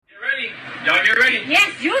ready?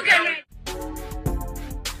 Yes, you get ready.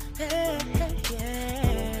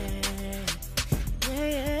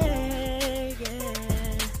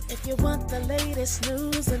 If you want the latest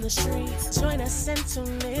news in the streets, join us and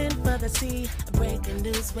tune in for the tea. Breaking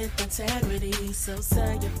news with integrity. So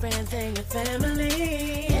tell your friends and your family.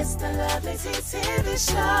 It's the Lovely Tea TV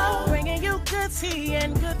Show, bringing you good tea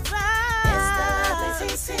and good vibes. It's the Lovely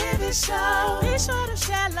Tea TV Show. Be sure to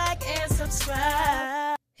share, like, and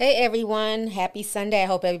subscribe. Hey everyone, happy Sunday. I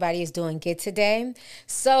hope everybody is doing good today.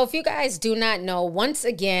 So if you guys do not know, once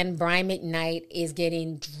again, Brian McKnight is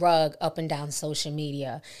getting drugged up and down social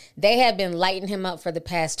media. They have been lighting him up for the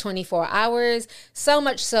past 24 hours, so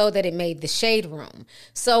much so that it made the shade room.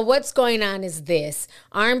 So what's going on is this.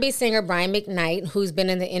 R&B singer Brian McKnight, who's been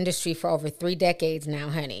in the industry for over 3 decades now,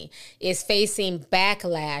 honey, is facing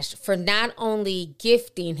backlash for not only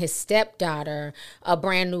gifting his stepdaughter a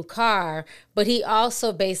brand new car, but he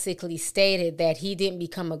also basically stated that he didn't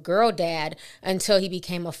become a girl dad until he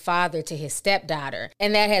became a father to his stepdaughter.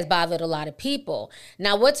 And that has bothered a lot of people.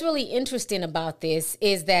 Now, what's really interesting about this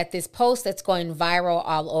is that this post that's going viral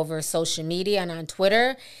all over social media and on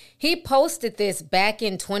Twitter, he posted this back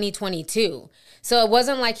in 2022. So it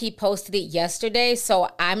wasn't like he posted it yesterday. So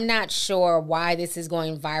I'm not sure why this is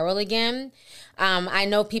going viral again. I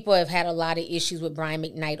know people have had a lot of issues with Brian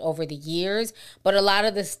McKnight over the years, but a lot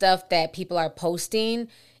of the stuff that people are posting,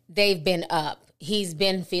 they've been up. He's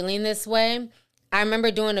been feeling this way. I remember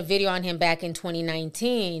doing a video on him back in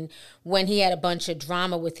 2019 when he had a bunch of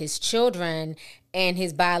drama with his children, and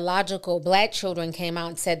his biological black children came out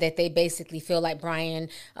and said that they basically feel like Brian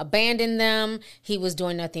abandoned them. He was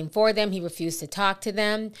doing nothing for them. He refused to talk to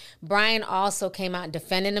them. Brian also came out and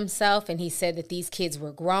defended himself, and he said that these kids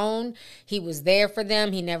were grown. He was there for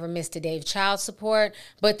them. He never missed a day of child support,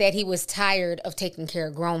 but that he was tired of taking care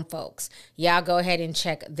of grown folks. Y'all go ahead and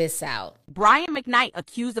check this out. Brian McKnight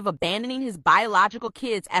accused of abandoning his biological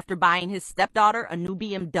kids after buying his stepdaughter a new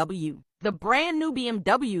BMW. The brand new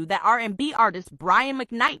BMW that R&B artist Brian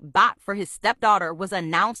McKnight bought for his stepdaughter was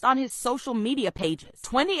announced on his social media pages.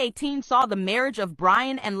 2018 saw the marriage of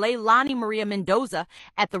Brian and Leilani Maria Mendoza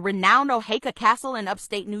at the renowned Oaxaca Castle in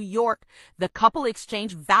upstate New York. The couple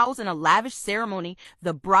exchanged vows in a lavish ceremony.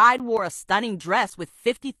 The bride wore a stunning dress with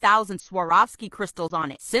 50,000 Swarovski crystals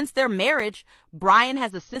on it. Since their marriage, Brian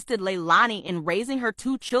has assisted Leilani in raising her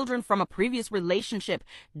 2 children from a previous relationship,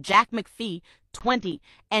 Jack McPhee, 20,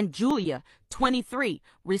 and Julia, 23,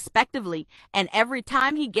 respectively, and every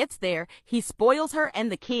time he gets there, he spoils her and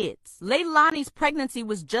the kids. Leilani's pregnancy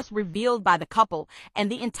was just revealed by the couple, and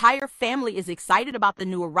the entire family is excited about the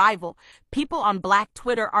new arrival. People on Black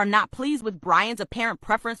Twitter are not pleased with Brian's apparent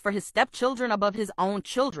preference for his stepchildren above his own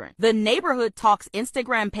children. The Neighborhood Talks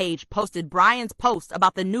Instagram page posted Brian's post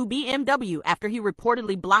about the new BMW after he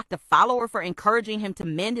reportedly blocked a follower for encouraging him to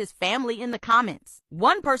mend his family in the comments.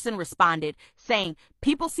 One person responded, saying,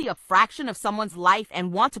 "People see a fraction of someone's life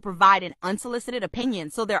and want to provide an unsolicited opinion,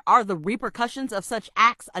 so there are the repercussions of such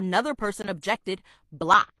acts." Another person objected,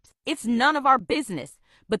 "Blocked. It's none of our business."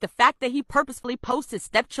 But the fact that he purposefully posts his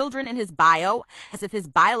stepchildren in his bio as if his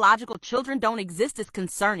biological children don't exist is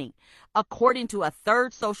concerning. According to a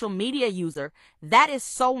third social media user, that is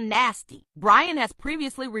so nasty. Brian has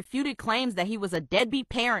previously refuted claims that he was a deadbeat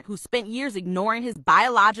parent who spent years ignoring his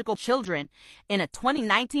biological children. In a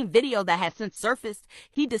 2019 video that has since surfaced,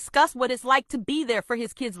 he discussed what it's like to be there for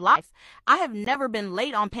his kids' lives. "I have never been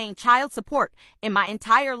late on paying child support in my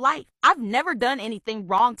entire life. I've never done anything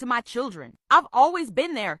wrong to my children. I've always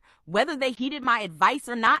been there, whether they heeded my advice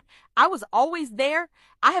or not. I was always there.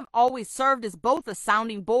 I have always served as both a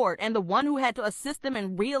sounding board and the one who had to assist them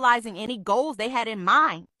in realizing any goals they had in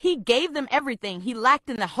mind. He gave them everything he lacked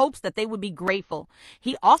in the hopes that they would be grateful."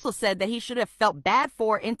 He also said that he should have felt bad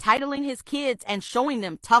for entitling his kids and showing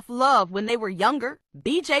them tough love when they were younger.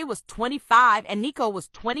 "BJ was 25 and Nico was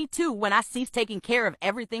 22 when I ceased taking care of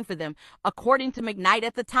everything for them," according to McKnight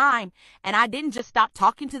at the time. "And I didn't just stop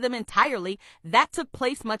talking to them entirely. That took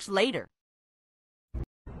place much later."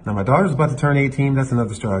 Now, my daughter's about to turn 18. That's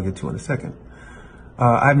another story I'll get to in a second.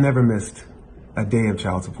 I've never missed a day of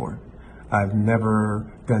child support. I've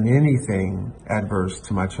never done anything adverse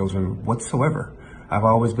to my children whatsoever. I've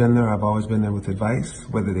always been there. I've always been there with advice,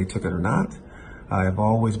 whether they took it or not. I've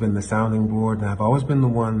always been the sounding board, and I've always been the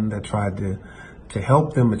one that tried to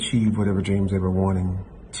help them achieve whatever dreams they were wanting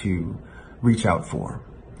to reach out for.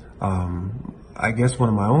 I guess one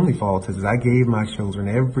of my only faults is I gave my children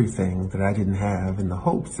everything that I didn't have in the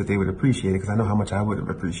hopes that they would appreciate it, because I know how much I would have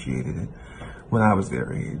appreciated it when I was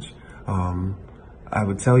their age. I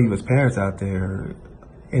would tell you as parents out there,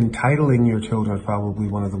 entitling your children is probably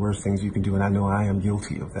one of the worst things you can do, and I know I am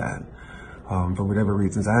guilty of that. For whatever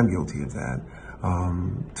reasons, I'm guilty of that.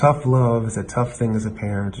 Tough love is a tough thing as a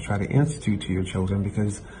parent to try to institute to your children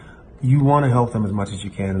because you want to help them as much as you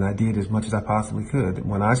can, and I did as much as I possibly could.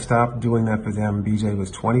 When I stopped doing that for them, BJ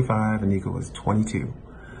was 25 and Nico was 22.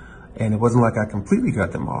 And it wasn't like I completely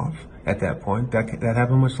cut them off at that point. That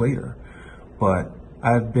happened much later. But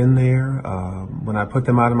I've been there. When I put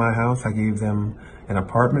them out of my house, I gave them an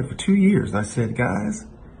apartment for 2 years. And I said, guys,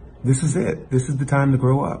 this is it. This is the time to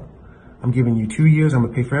grow up. I'm giving you 2 years. I'm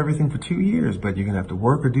going to pay for everything for 2 years, but you're going to have to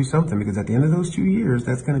work or do something because at the end of those 2 years,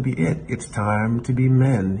 that's going to be it. It's time to be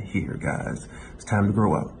men here, guys. It's time to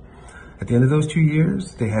grow up. At the end of those 2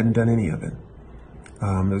 years, they hadn't done any of it.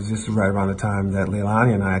 It was just right around the time that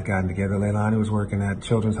Leilani and I had gotten together. Leilani was working at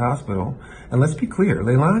Children's Hospital. And let's be clear,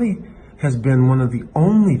 Leilani has been one of the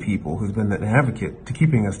only people who's been an advocate to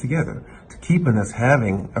keeping us together, to keeping us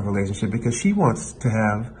having a relationship because she wants to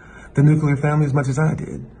have the nuclear family as much as I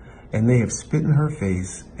did. And they have spit in her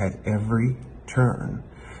face at every turn.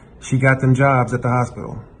 She got them jobs at the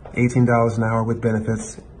hospital, $18 an hour with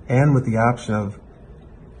benefits and with the option of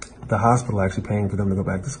the hospital actually paying for them to go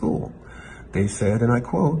back to school. They said, and I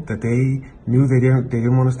quote, that they knew they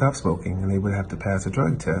didn't want to stop smoking and they would have to pass a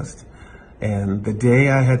drug test. And the day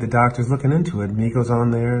I had the doctors looking into it, Miko's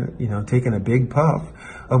on there, taking a big puff,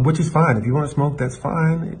 which is fine. If you want to smoke, that's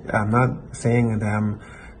fine. I'm not saying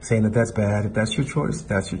that that's bad. If that's your choice,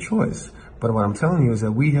 that's your choice. But what I'm telling you is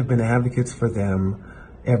that we have been advocates for them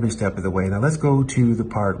every step of the way. Now let's go to the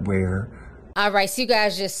part where... All right, so you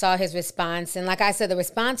guys just saw his response. And like I said, the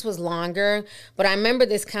response was longer, but I remember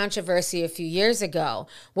this controversy a few years ago.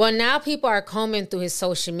 Well, now people are combing through his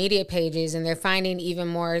social media pages and they're finding even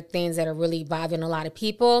more things that are really bothering a lot of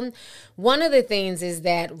people. One of the things is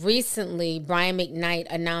that recently Brian McKnight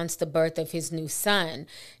announced the birth of his new son.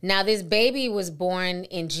 Now, this baby was born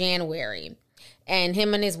in January. And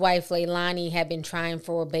him and his wife, Leilani, had been trying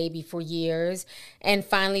for a baby for years. And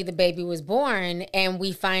finally, the baby was born. And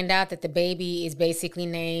we find out that the baby is basically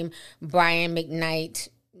named Brian McKnight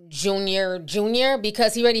Jr.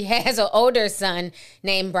 because he already has an older son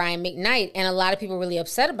named Brian McKnight. And a lot of people are really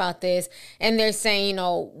upset about this. And they're saying,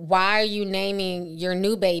 why are you naming your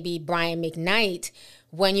new baby Brian McKnight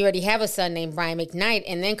when you already have a son named Brian McKnight?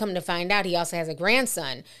 And then come to find out he also has a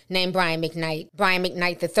grandson named Brian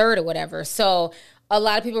McKnight III or whatever. So a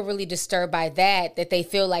lot of people are really disturbed by that they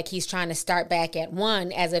feel like he's trying to start back at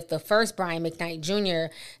one as if the first Brian McKnight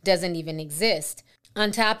Jr. doesn't even exist.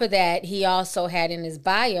 On top of that, he also had in his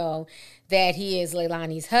bio that he is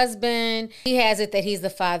Leilani's husband. He has it that he's the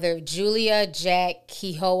father of Julia Jack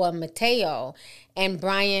Kihoa Mateo and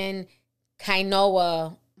Brian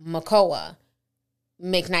Kainoa Makoa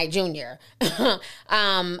McKnight Jr.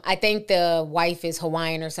 I think the wife is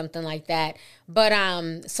Hawaiian or something like that. But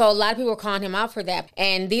so a lot of people are calling him out for that.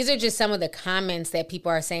 And these are just some of the comments that people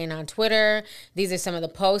are saying on Twitter. These are some of the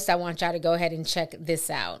posts. I want y'all to go ahead and check this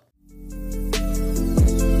out.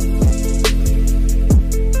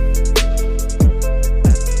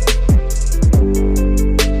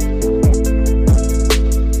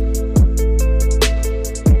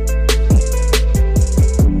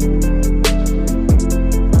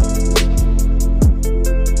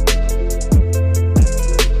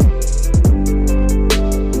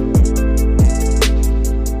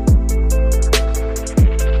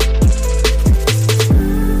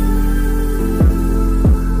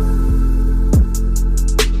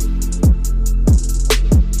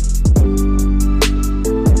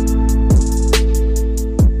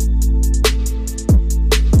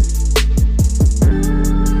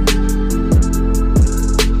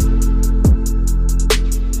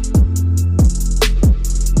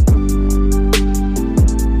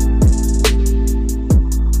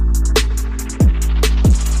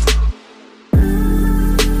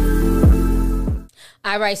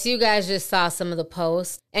 All right, so you guys just saw some of the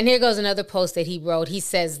posts. And here goes another post that he wrote. He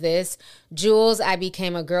says this: Jules, I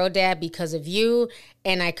became a girl dad because of you,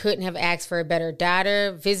 and I couldn't have asked for a better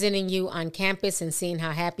daughter. Visiting you on campus and seeing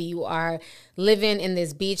how happy you are living in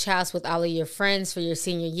this beach house with all of your friends for your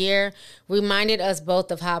senior year reminded us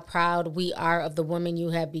both of how proud we are of the woman you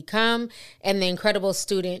have become and the incredible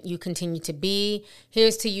student you continue to be.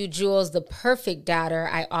 Here's to you, Jules, the perfect daughter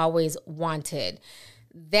I always wanted.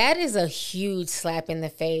 That is a huge slap in the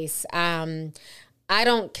face. I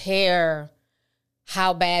don't care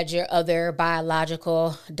how bad your other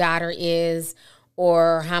biological daughter is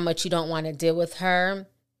or how much you don't want to deal with her.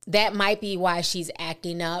 that might be why she's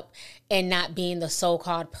acting up and not being the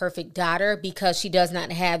so-called perfect daughter, because she does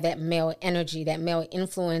not have that male energy, that male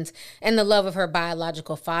influence, and the love of her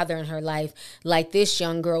biological father in her life, like this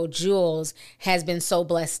young girl, Jules, has been so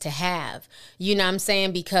blessed to have. You know what I'm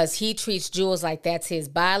saying? Because he treats Jules like that's his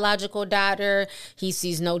biological daughter. He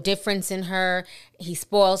sees no difference in her. He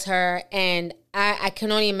spoils her. And I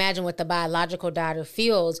can only imagine what the biological daughter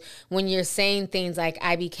feels when you're saying things like,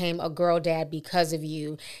 I became a girl dad because of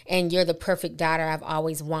you, and you're the perfect daughter I've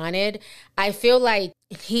always wanted. I feel like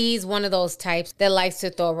he's one of those types that likes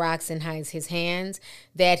to throw rocks and hides his hands,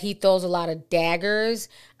 that he throws a lot of daggers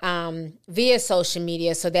via social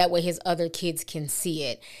media so that way his other kids can see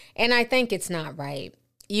it. And I think it's not right.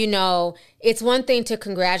 You know, it's one thing to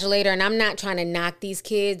congratulate her, and I'm not trying to knock these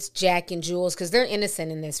kids, Jack and Jules, because they're innocent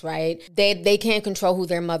in this, right? They can't control who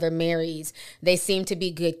their mother marries. They seem to be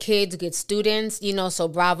good kids, good students, you know, so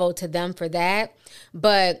bravo to them for that.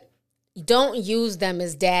 But don't use them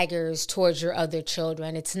as daggers towards your other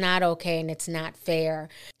children. It's not okay and it's not fair.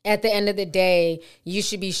 At the end of the day, you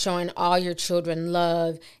should be showing all your children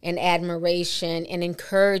love and admiration and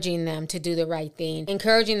encouraging them to do the right thing,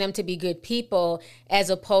 encouraging them to be good people, as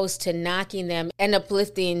opposed to knocking them and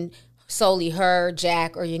uplifting solely her,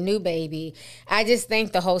 Jack, or your new baby. I just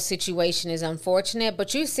think the whole situation is unfortunate,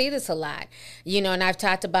 but you see this a lot, you know, and I've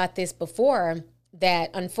talked about this before,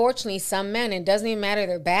 that unfortunately some men, it doesn't even matter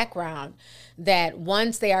their background, that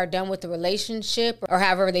once they are done with the relationship, or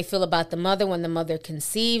however they feel about the mother when the mother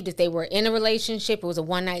conceived, if they were in a relationship, it was a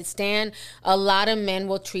one-night stand, a lot of men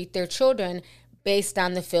will treat their children based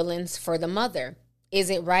on the feelings for the mother. Is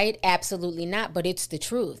it right? Absolutely not, but it's the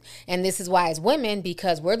truth. And this is why, as women,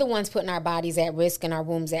 because we're the ones putting our bodies at risk and our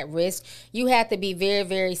wombs at risk, you have to be very,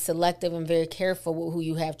 very selective and very careful with who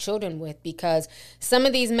you have children with, because some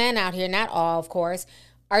of these men out here, not all, of course,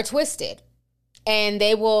 are twisted. And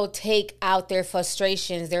they will take out their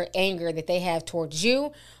frustrations, their anger that they have towards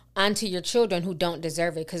you onto your children who don't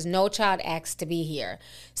deserve it, because no child asks to be here.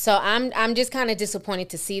 So I'm just kind of disappointed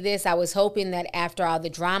to see this. I was hoping that after all the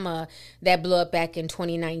drama that blew up back in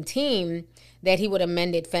 2019, that he would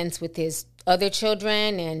amend it fence with his other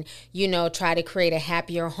children and, you know, try to create a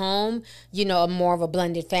happier home, you know, more of a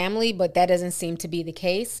blended family, but that doesn't seem to be the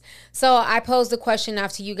case. So I posed the question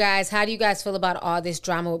off to you guys. How do you guys feel about all this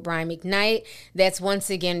drama with Brian McKnight that's once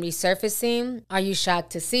again resurfacing? Are you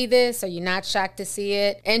shocked to see this? Are you not shocked to see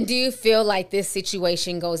it? And do you feel like this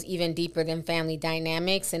situation goes even deeper than family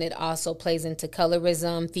dynamics and it also plays into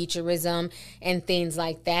colorism, featureism, and things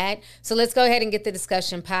like that? So let's go ahead and get the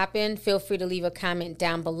discussion popping. Feel free to leave a comment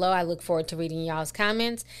down below. I look forward to reading y'all's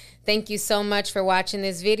comments. Thank you so much for watching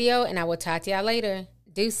this video, and I will talk to y'all later.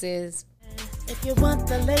 Deuces. If you want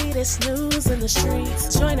the latest news in the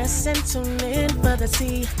streets, join us and tune in for the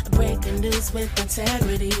tea. Breaking news with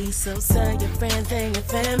integrity. So tell your friends and your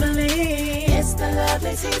family. It's the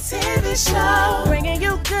Lovely Tea TV Show, bringing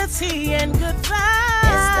you good tea and good vibes.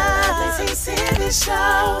 It's the Lovely Tea TV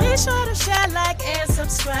Show. Be sure to share, like, and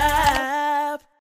subscribe.